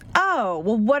goes, "Oh,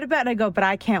 well, what about?" And I go, "But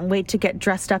I can't wait to get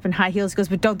dressed up in high heels." He goes,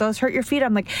 "But don't those hurt your feet?"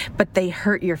 I'm like, "But they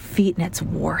hurt your feet, and it's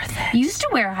worth it." You used to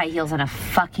wear high heels on a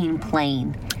fucking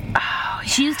plane. Oh, yeah.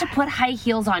 She used to put high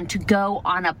heels on to go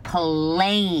on a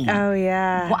plane. Oh,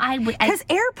 yeah. Why? Because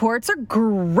airports are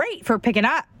great for picking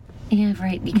up. Yeah,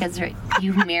 right, because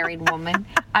you married woman.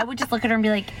 I would just look at her and be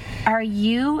like, are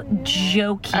you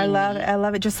joking? I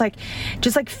love it. Just like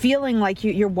feeling like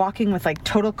you're walking with like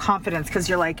total confidence, because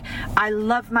you're like, I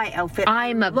love my outfit.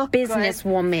 I'm a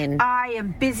businesswoman. I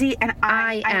am busy, and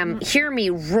I am, hear me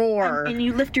roar. And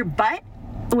you lift your butt.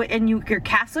 And your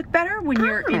calves look better when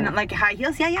you're in like high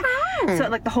heels. Yeah. So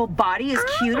like the whole body is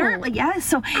cuter. Like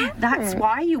so that's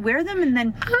why you wear them. And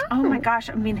then oh my gosh,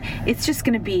 I mean, it's just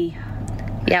gonna be.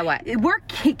 Yeah, what? We're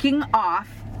kicking off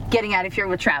getting out of here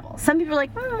with travel. Some people are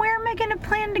like, where am I gonna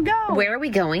plan to go? Where are we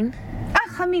going?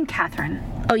 I mean, Catherine.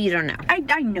 Oh, you don't know?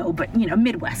 I know, but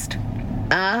Midwest.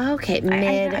 Okay,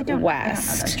 Midwest. I don't know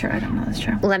that's true. I don't know that's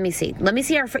true. Let me see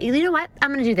our. You know what?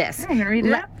 I'm gonna do this. I'm gonna read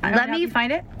it. Let me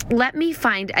find it. Let me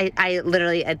find. I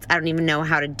literally. I don't even know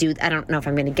how to do. I don't know if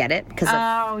I'm gonna get it because.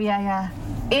 Yeah.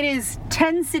 It is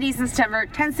 10 cities in September,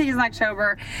 10 cities in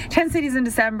October, 10 cities in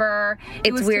December.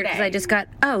 It's weird because I just got.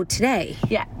 Today.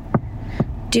 Yeah.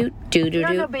 Do.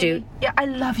 Yeah, I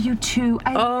love you too.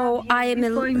 I am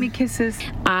blowing me kisses.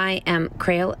 I am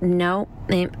Crail. No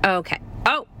name. Okay.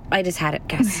 Oh. I just had it,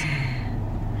 guys.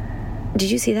 Did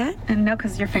you see that? No,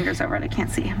 because your finger's over it. I can't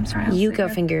see. I'm sorry. You go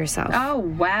finger yourself. Oh,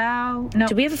 wow. No.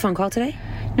 Did we have a phone call today?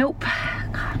 Nope.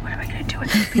 God, what am I going to do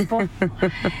with these people?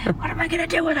 What am I going to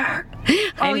do with her?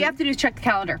 All you have to do is check the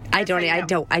calendar. I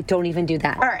don't even do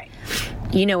that. All right.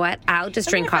 You know what? I'll just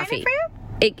drink coffee. Find it for you?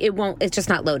 It won't. It's just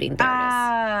not loading. There it is.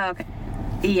 Okay.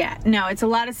 Yeah, no, it's a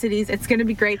lot of cities. It's going to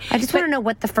be great. I just want to know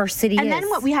what the first city is. And then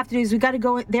what we have to do is we got to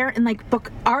go there and like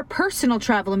book our personal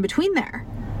travel in between there.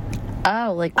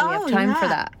 Oh, like we have time for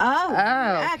that.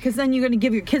 Yeah, because then you're going to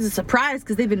give your kids a surprise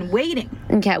because they've been waiting.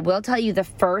 Okay, we'll tell you the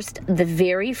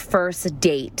very first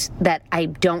date that I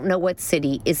don't know what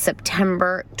city is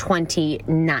September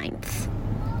 29th.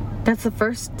 That's the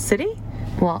first city?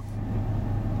 Well,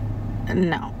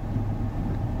 no.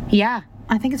 Yeah.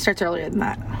 I think it starts earlier than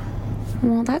that.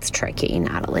 Well, that's tricky,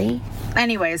 Natalie.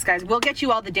 Anyways, guys, we'll get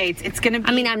you all the dates. It's going to be...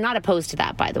 I mean, I'm not opposed to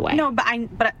that, by the way. No, but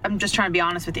I'm just trying to be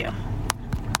honest with you.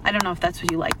 I don't know if that's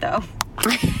what you like, though.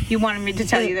 You wanted me to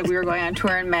tell you that we were going on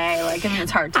tour in May. Like, I mean,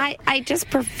 it's hard to... I just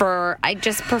prefer... You're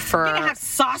going to have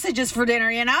sausages for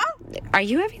dinner, you know? Are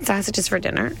you having sausages for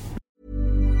dinner?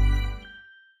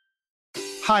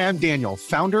 Hi, I'm Daniel,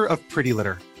 founder of Pretty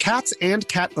Litter. Cats and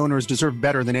cat owners deserve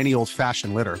better than any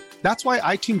old-fashioned litter. That's why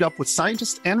I teamed up with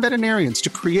scientists and veterinarians to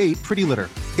create Pretty Litter.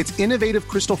 Its innovative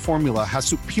crystal formula has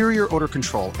superior odor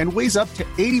control and weighs up to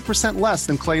 80% less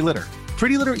than clay litter.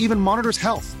 Pretty Litter even monitors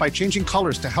health by changing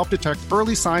colors to help detect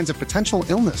early signs of potential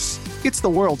illness. It's the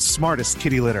world's smartest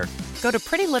kitty litter. Go to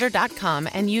prettylitter.com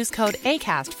and use code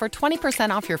ACAST for 20%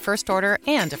 off your first order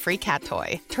and a free cat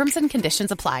toy. Terms and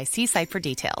conditions apply. See site for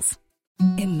details.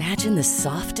 Imagine the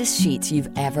softest sheets you've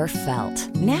ever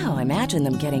felt. Now imagine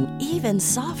them getting even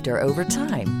softer over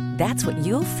time. That's what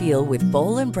you'll feel with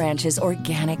Boll & Branch's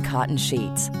organic cotton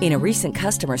sheets. In a recent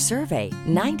customer survey,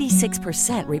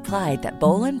 96% replied that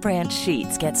Boll & Branch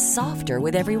sheets get softer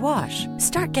with every wash.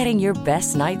 Start getting your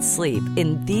best night's sleep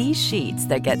in these sheets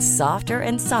that get softer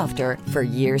and softer for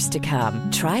years to come.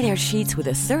 Try their sheets with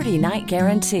a 30-night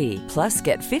guarantee. Plus,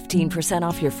 get 15%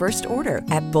 off your first order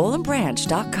at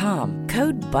bollandbranch.com.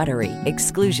 Code BUTTERY.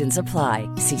 Exclusions apply.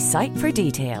 See site for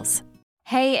details.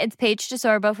 Hey, it's Paige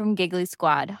DeSorbo from Giggly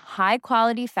Squad. High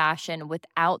quality fashion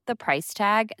without the price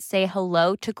tag. Say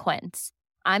hello to Quince.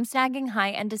 I'm snagging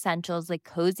high-end essentials like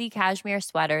cozy cashmere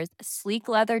sweaters, sleek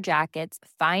leather jackets,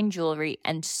 fine jewelry,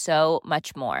 and so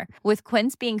much more. With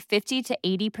Quince being 50 to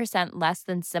 80% less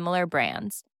than similar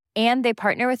brands. And they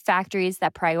partner with factories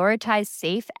that prioritize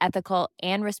safe, ethical,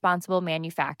 and responsible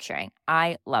manufacturing.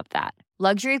 I love that.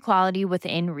 Luxury quality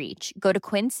within reach. Go to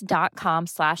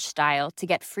quince.com/style to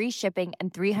get free shipping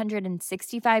and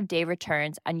 365-day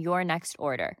returns on your next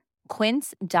order.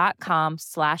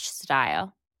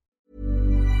 Quince.com/style.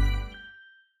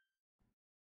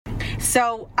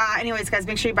 So, anyways, guys,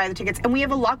 make sure you buy the tickets. And we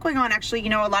have a lot going on, actually. You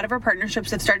know, a lot of our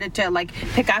partnerships have started to, like,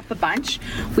 pick up a bunch.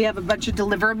 We have a bunch of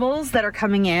deliverables that are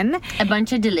coming in. A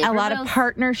bunch of deliverables? A lot of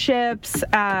partnerships.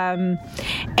 And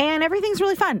everything's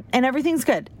really fun. And everything's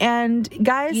good. And,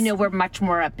 guys... You know, we're much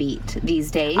more upbeat these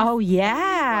days. Oh,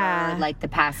 yeah. Like the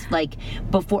past, like,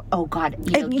 before... Oh, God.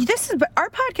 You know,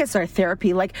 our podcasts are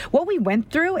therapy. Like, what we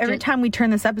went through every time we turn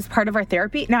this up is part of our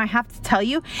therapy. Now, I have to tell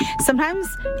you,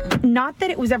 sometimes, not that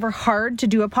it was ever hard to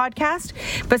do a podcast,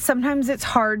 but sometimes it's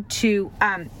hard to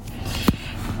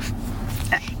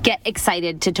get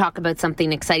excited to talk about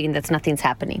something exciting that's nothing's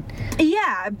happening.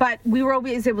 Yeah, but we were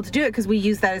always able to do it because we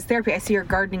use that as therapy. I see your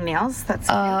gardening nails. That's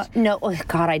no, oh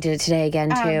God, I did it today again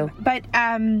too. But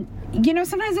you know,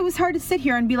 sometimes it was hard to sit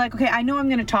here and be like, okay, I know I'm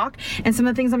going to talk, and some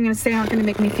of the things I'm going to say aren't going to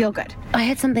make me feel good. I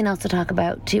had something else to talk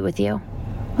about too with you.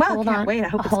 Well, I can't wait. I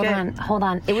hope it's good. Hold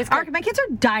on. It was my kids are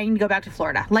dying to go back to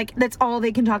Florida. Like, that's all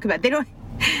they can talk about. They don't...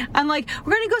 I'm like,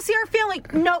 we're going to go see our family.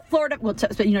 No, Florida. Well,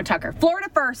 you know, Tucker. Florida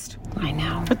first. I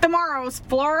know. With the Morrows.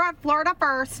 Florida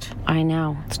first. I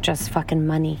know. It's just fucking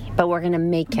money. But we're going to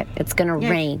make it. It's going to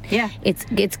rain. Yeah. It's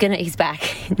going to... He's back.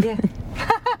 Yeah.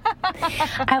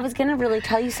 I was going to really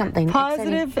tell you something.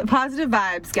 Positive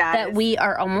vibes, guys. That we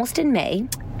are almost in May.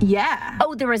 Yeah.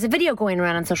 Oh, there was a video going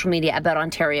around on social media about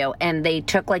Ontario, and they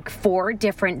took like 4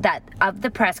 different of the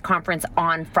press conference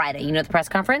on Friday. You know the press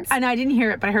conference? And I didn't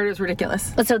hear it, but I heard it was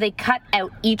ridiculous. So they cut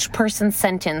out each person's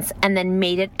sentence and then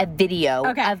made it a video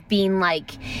of being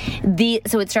like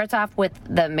so it starts off with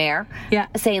the mayor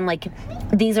saying like,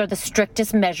 these are the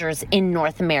strictest measures in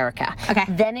North America. Okay.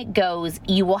 Then it goes,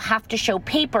 you will have to show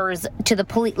papers to the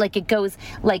police. Like it goes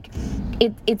like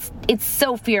it's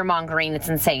so fear mongering, it's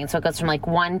insane. So it goes from like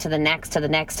one to the next to the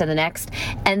next to the next,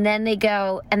 and then they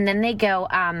go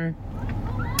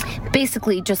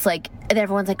basically just like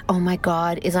everyone's like, oh my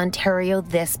God, is Ontario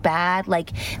this bad?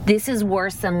 Like this is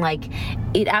worse than like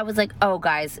it. I was like, oh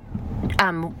guys,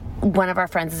 one of our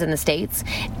friends is in the States,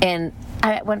 and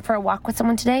I went for a walk with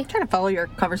someone today. I'm trying to follow your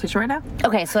conversation right now.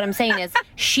 Okay, so what I'm saying is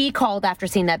she called after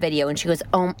seeing that video, and she goes,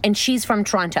 oh, and she's from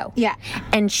Toronto. Yeah.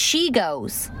 And she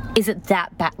goes, is it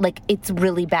that bad? Like, it's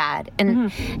really bad.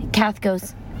 And Kath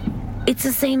goes, It's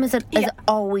the same as it has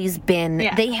always been.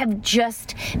 Yeah. They have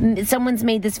just, someone's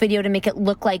made this video to make it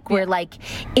look like we're like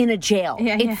in a jail.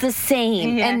 It's the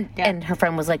same. And her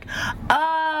friend was like,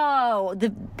 oh,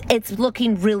 it's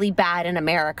looking really bad in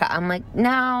America. I'm like,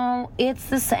 no, it's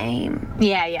the same.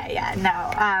 Yeah.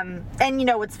 No. And you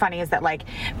know what's funny is that like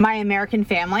my American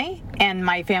family and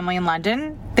my family in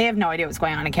London, they have no idea what's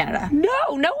going on in Canada. No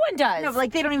one does. No,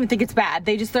 like they don't even think it's bad.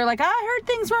 They're like, I heard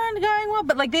things weren't going well,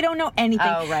 but like they don't know anything.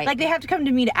 Oh, right. Like they have to come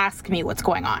to me to ask me what's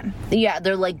going on. Yeah,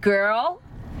 they're like, girl.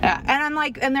 Yeah, and I'm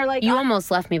like, and they're like, you almost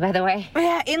left me, by the way.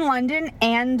 Yeah, in London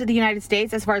and the United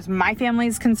States, as far as my family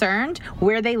is concerned,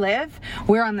 where they live,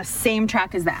 we're on the same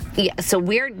track as them. Yeah, so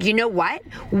you know what?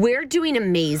 We're doing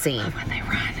amazing. When they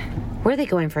run. Where are they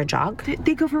going for a jog?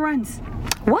 They go for runs.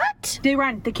 What? They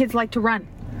run. The kids like to run.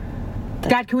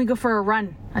 Dad, can we go for a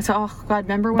run? I said, oh, God,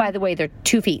 remember when? By the way, they're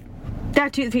 2 feet. They're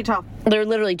 2 feet tall. They're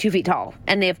literally 2 feet tall.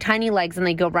 And they have tiny legs and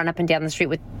they go run up and down the street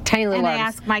with tiny little arms. And I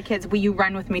ask my kids, will you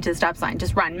run with me to the stop sign?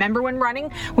 Just run. Remember when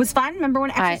running was fun? Remember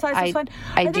when exercise was fun?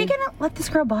 Are they going to let this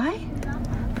girl by?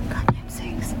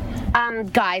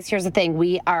 Guys, here's the thing.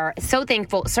 We are so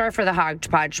thankful. Sorry for the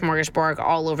hodgepodge, smorgasbord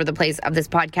all over the place of this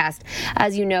podcast.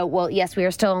 As you know, well, yes, we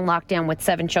are still in lockdown with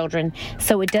 7 children,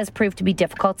 so it does prove to be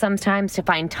difficult sometimes to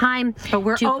find time. But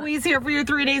we're always here for you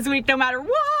 3 days a week, no matter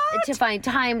what. To find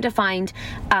time, to find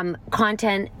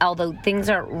content, although things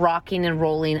are rocking and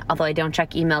rolling, although I don't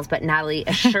check emails, but Natalie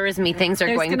assures me things are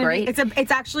going great.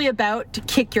 It's actually about to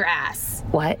kick your ass.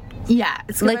 What? Yeah.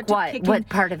 It's like what? What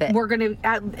part of it?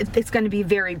 It's going to be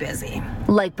very busy.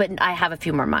 Like, but I have a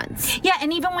few more months. Yeah,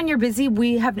 and even when you're busy,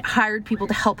 we have hired people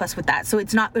to help us with that. So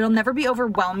it'll never be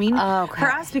overwhelming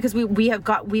for us because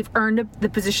we've earned the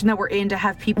position that we're in to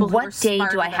have people who are smart. What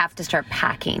day do I have to start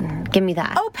packing? Give me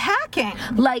that. Oh, packing.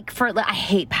 I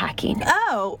hate packing.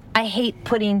 Oh. I hate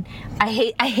putting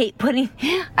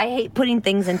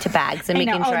things into bags and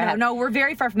making sure No, we're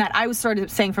very far from that. I was sort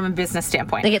of saying from a business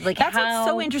standpoint. That's what's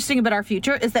so interesting about our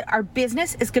future is that our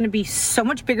business is going to be so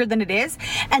much bigger than it is.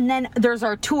 And then there's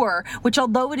our tour, which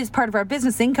although it is part of our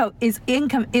business income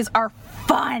is our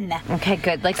fun. Okay,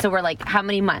 good. So we're like, how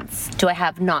many months do I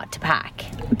have not to pack?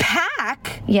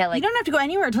 Pack? Yeah, you don't have to go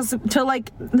anywhere till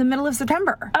like the middle of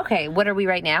September. Okay, what are we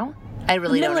right now? I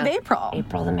really don't know. Middle of April.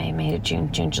 April to May to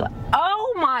June, July.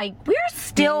 Oh my, we're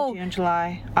still... May, June,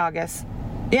 July, August.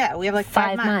 Yeah, we have like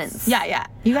 5 months. Yeah.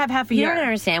 You have half a year. You don't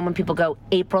understand when people go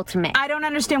April to May. I don't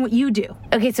understand what you do.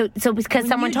 Okay, so because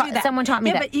someone taught me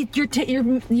that. Yeah,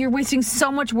 but you're wasting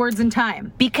so much words and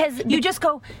time. Because you just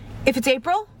go, if it's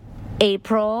April...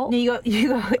 You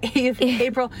go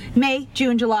April, May,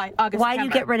 June, July, August, Why September. do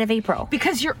you get rid of April?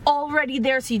 Because you're already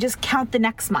there, so you just count the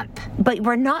next month. But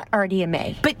we're not already in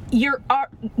May. But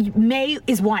May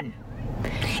is 1.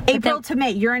 April to May,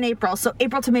 you're in April, so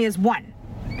April to May is 1.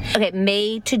 Okay,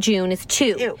 May to June is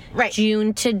 2. Right.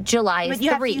 June to July is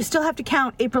 3. You still have to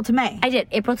count April to May. I did.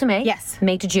 April to May. Yes.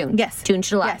 May to June. Yes. June to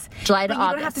July. Yes. July to but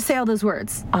August. You don't have to say all those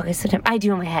words. August, September. I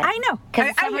do in my head. I know.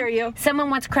 I hear you.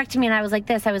 Someone once corrected me and I was like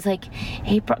this. I was like,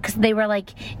 April, because they were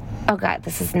like, oh God,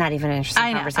 this is not even an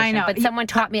interesting conversation. I know. But someone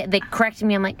taught me, they corrected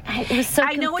me. I'm like, it was so confusing.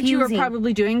 I know what you were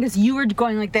probably doing because you were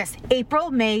going like this. April,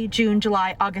 May, June,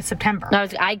 July, August, September.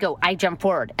 I jump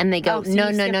forward and they go,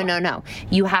 no.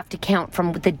 You have to count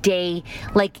from the day,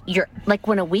 like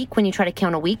when you try to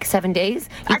count a week, 7 days.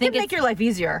 I can make your life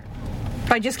easier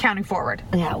by just counting forward.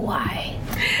 Yeah, why?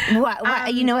 Why?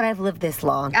 You know what? I've lived this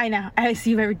long. I know. I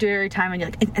see you every time, and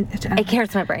you're like, it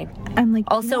hurts my brain. I'm like,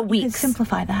 also weeks.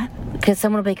 Simplify that. Because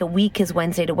someone will make a week is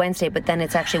Wednesday to Wednesday, but then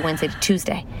it's actually Wednesday to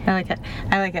Tuesday. I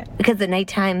like it. Because the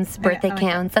nighttime's birthday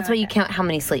counts. That's why you count how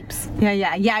many sleeps.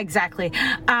 Yeah, exactly.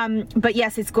 But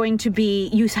yes, it's going to be,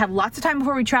 you have lots of time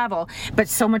before we travel, but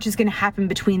so much is going to happen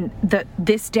between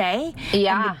this day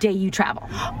and the day you travel.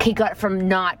 Okay,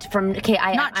 not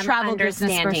travel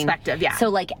business perspective, yeah. So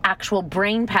like actual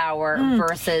brain power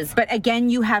versus... But again,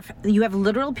 you have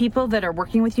literal people that are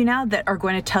working with you now that are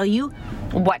going to tell you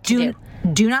what to do.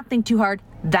 Do not think too hard.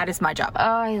 That is my job. Oh,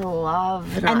 I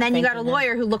love And then you got a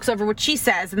lawyer who looks over what she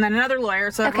says, and then another lawyer,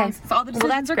 so all the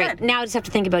decisions are good. Now I just have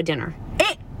to think about dinner.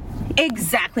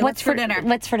 Exactly. What's for dinner?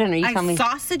 What's for dinner? You tell me.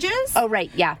 Sausages. Oh,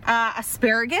 right, yeah.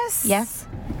 Asparagus. Yes.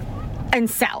 And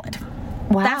salad.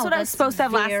 Wow, that's what I was supposed to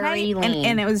have last night,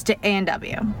 and it was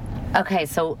A&W. Okay,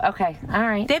 all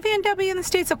right. They have A&W in the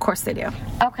States? Of course they do.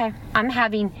 Okay, I'm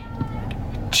having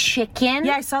chicken.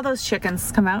 Yeah, I saw those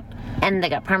chickens come out. And they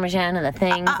got Parmesan and the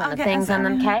things on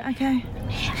them, okay?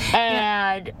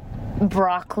 And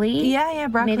broccoli. Yeah,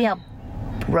 broccoli. Maybe I'll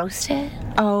roast it.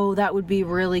 Oh, that would be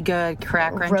really good.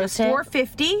 Cracker. Roast just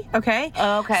 $4.50, okay?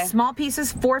 Okay. Small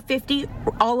pieces,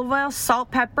 $4.50. Olive oil, salt,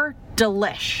 pepper.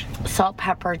 delish. Salt,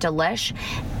 pepper, delish.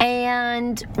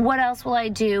 And what else will I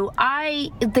do?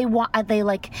 They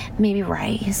like maybe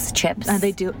rice, chips.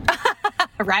 They do.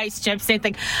 Rice, chips, same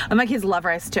thing. And my kids love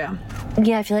rice too.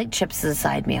 Yeah, I feel like chips is a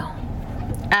side meal.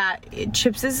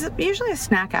 Chips is usually a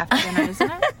snack after dinner,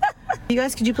 isn't it? You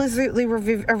guys, could you please leave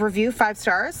a review 5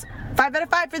 stars? 5 out of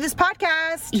 5 for this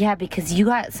podcast. Yeah, because you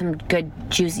got some good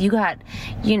juice. You got,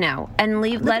 and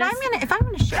leave. Let us. If I'm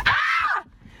gonna share.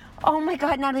 Oh my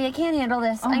God, Natalie, I can't handle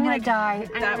this. I'm gonna die.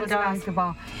 That was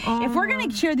basketball. If we're gonna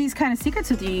share these kind of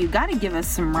secrets with you, you gotta give us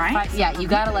some, right? Yeah, you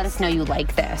gotta let us know you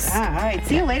like this. All right.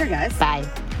 See you later, guys. Bye.